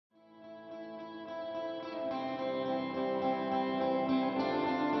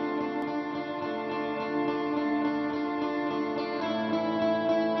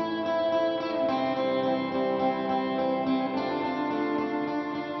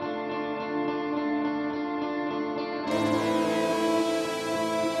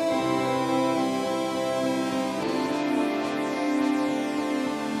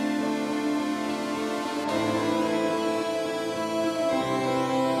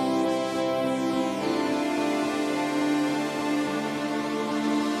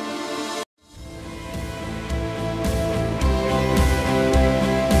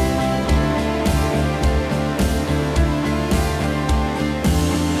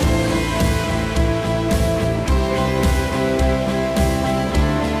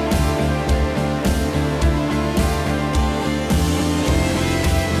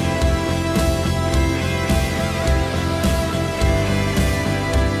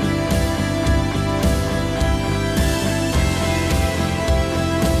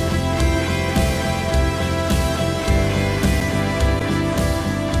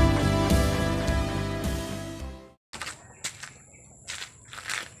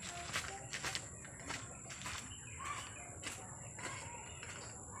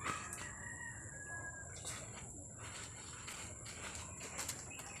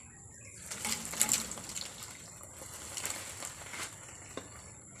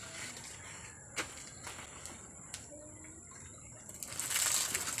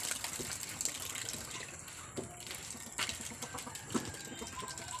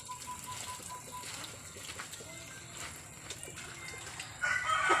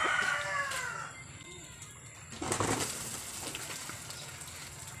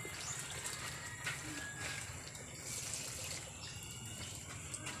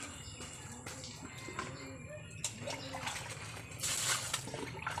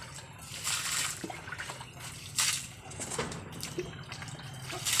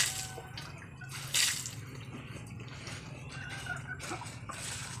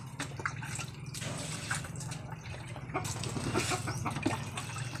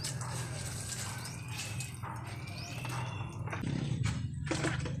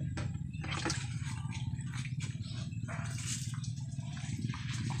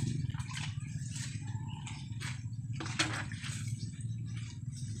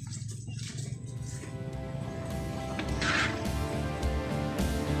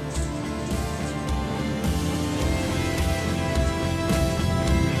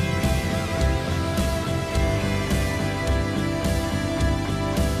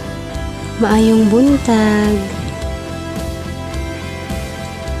Maayong buntag.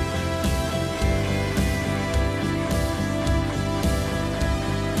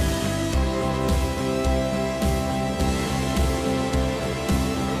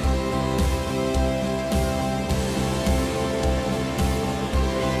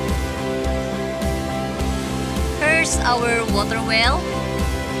 Here's our water well.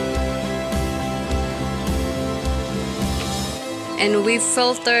 And we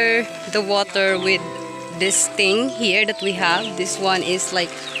filter the water with this thing here that we have. This one is like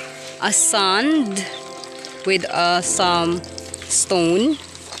a sand with some stone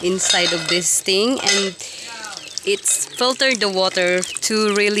inside of this thing, and it's filtered the water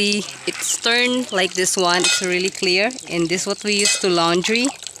to really, it's turned like this one, it's really clear. And this is what we use to laundry.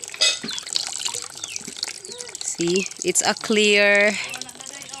 See, it's a clear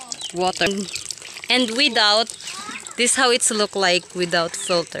water, and without, this is how it's look like without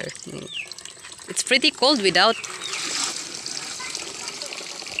filter. It's pretty cold without.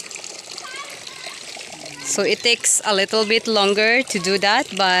 So it takes a little bit longer to do that,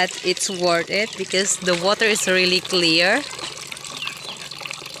 but it's worth it because the water is really clear.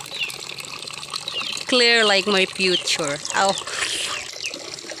 Clear like my future. Ow.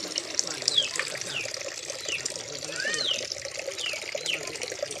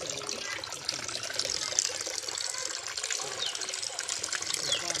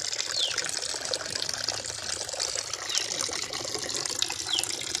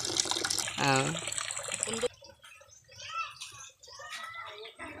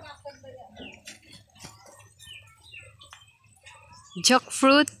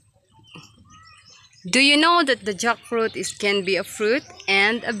 Jackfruit. Do you know that the jackfruit can be a fruit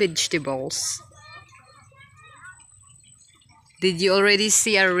and a vegetables? Did you already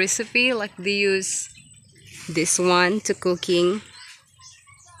see a recipe like they use this one to cooking?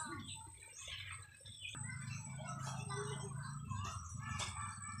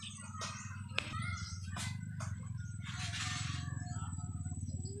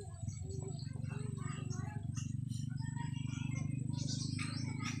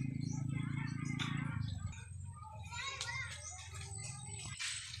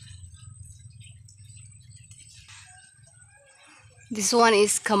 This one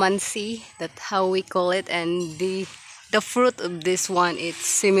is kamansi, that's how we call it, and the fruit of this one is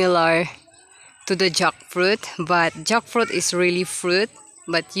similar to the jackfruit, but jackfruit is really fruit,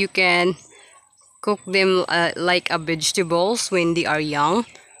 but you can cook them like a vegetables when they are young.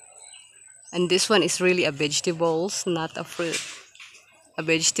 And this one is really a vegetables, not a fruit. A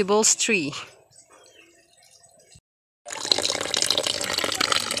vegetables tree.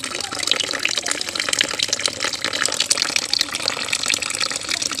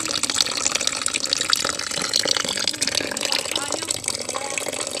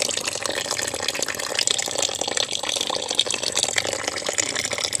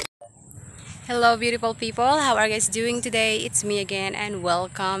 Hello beautiful people, how are you guys doing today? It's me again and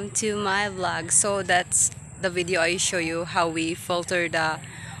welcome to my vlog. So that's the video I show you how we filter the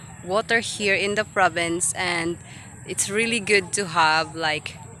water here in the province, and it's really good to have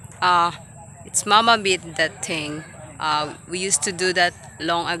like it's mama made that thing. We used to do that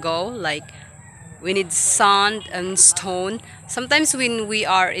long ago, like we need sand and stone. Sometimes when we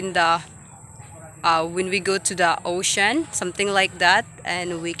are in the when we go to the ocean, something like that,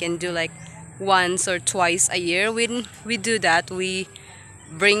 and we can do like once or twice a year. When we do that, we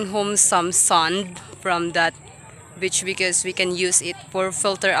bring home some sand from that beach because we can use it for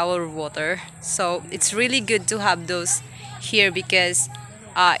filter our water. So it's really good to have those here because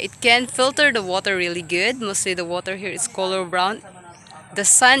it can filter the water really good. Mostly the water here is color brown. The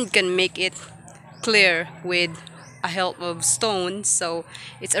sand can make it clear with a help of stone. So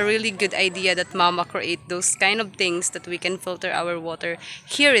it's a really good idea that mama create those kind of things that we can filter our water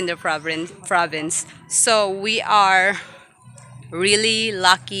here in the province. So we are really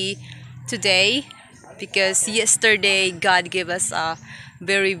lucky today because yesterday God gave us a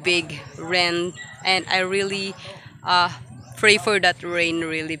very big rain, and I really pray for that rain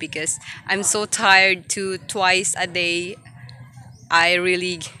really because I'm so tired to twice a day I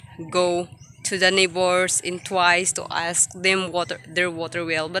really go to the neighbors in twice to ask them their water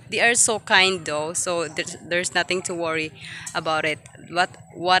well, but they are so kind though, so there's nothing to worry about it. But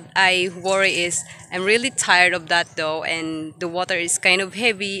what I worry is I'm really tired of that though, and the water is kind of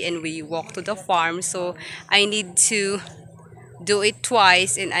heavy and we walk to the farm, so I need to do it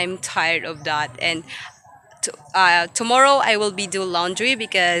twice and I'm tired of that. And tomorrow I will be do laundry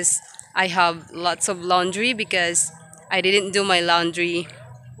because I have lots of laundry because I didn't do my laundry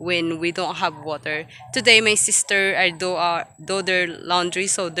when we don't have water. Today my sister are do their laundry,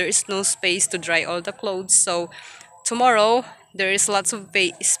 so there is no space to dry all the clothes. So tomorrow there is lots of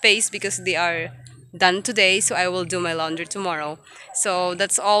space because they are done today, so I will do my laundry tomorrow. So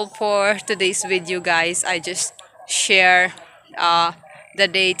that's all for today's video, guys. I just share uh, the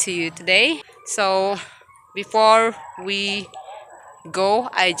day to you today. So before we go,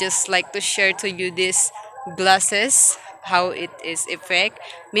 I just like to share to you this glasses, how it is effect.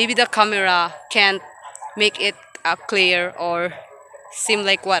 Maybe the camera can't make it clear or seem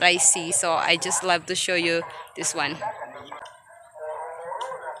like what I see, so I just love to show you this one.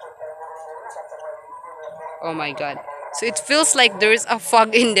 Oh my god. So it feels like there's a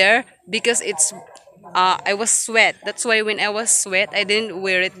fog in there because it's I was sweat. That's why when I was sweat, I didn't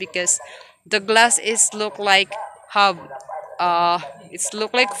wear it because the glass is look like have it's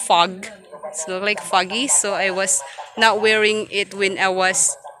look like fog. It's look like foggy, so I was not wearing it when I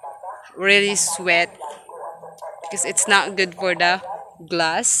was really sweat because it's not good for the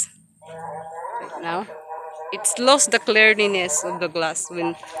glass right now. It's lost the clearness of the glass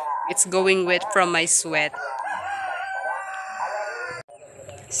when it's going wet from my sweat.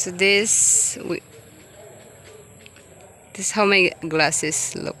 So this is how my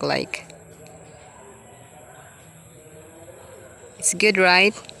glasses look like. It's good,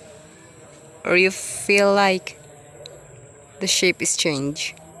 right? Or you feel like the shape is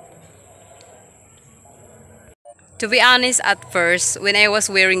changed? To be honest, at first, when I was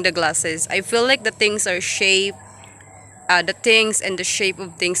wearing the glasses, I feel like the things are shaped, the things and the shape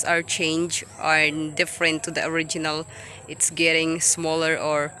of things are changed, are different to the original. It's getting smaller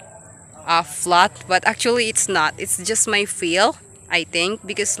or flat, but actually it's not. It's just my feel, I think,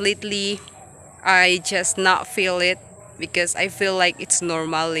 because lately I just not feel it because I feel like it's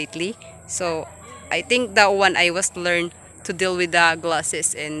normal lately. So I think that one I was learned to deal with the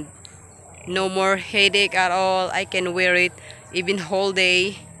glasses and no more headache at all. I can wear it even whole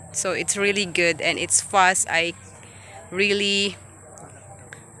day. So it's really good and it's fast. I really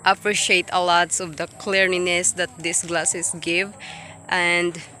appreciate a lot of the clearness that these glasses give,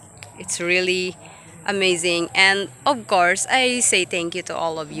 and it's really amazing. And of course I say thank you to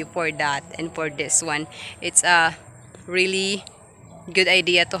all of you for that and for this one. It's a really good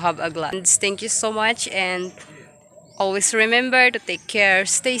idea to have a glass. Thank you so much, and always remember to take care,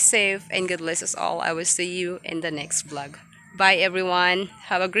 stay safe, and God bless us all. I will see you in the next vlog. Bye everyone,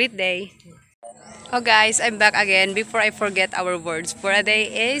 have a great day. Oh guys, I'm back again. Before I forget, our words for a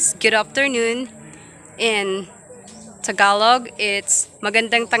day is good afternoon. In Tagalog, it's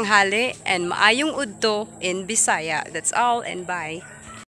magandang tanghali, and maayong udto in Bisaya. That's all, and bye.